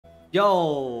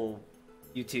Yo,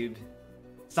 YouTube,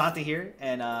 Santa here,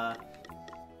 and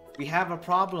we have a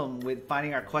problem with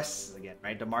finding our quests again,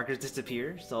 right? The markers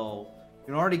disappear, so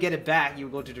in order to get it back, you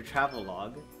go to the travel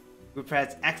log, you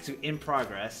press X to in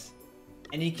progress,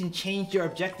 and you can change your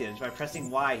objectives by pressing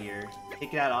Y here.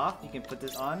 Take that off, you can put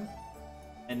this on,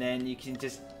 and then you can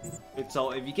just,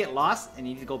 so if you get lost and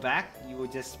you need to go back, you will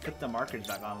just put the markers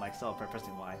back on like so by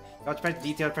pressing Y. You have to press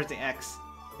detail, pressing X.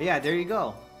 But yeah, there you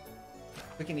go.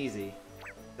 Quick and easy.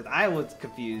 Because I was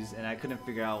confused and I couldn't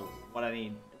figure out what I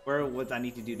need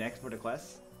to do next for the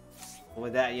quest. But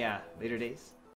with that, yeah, later days.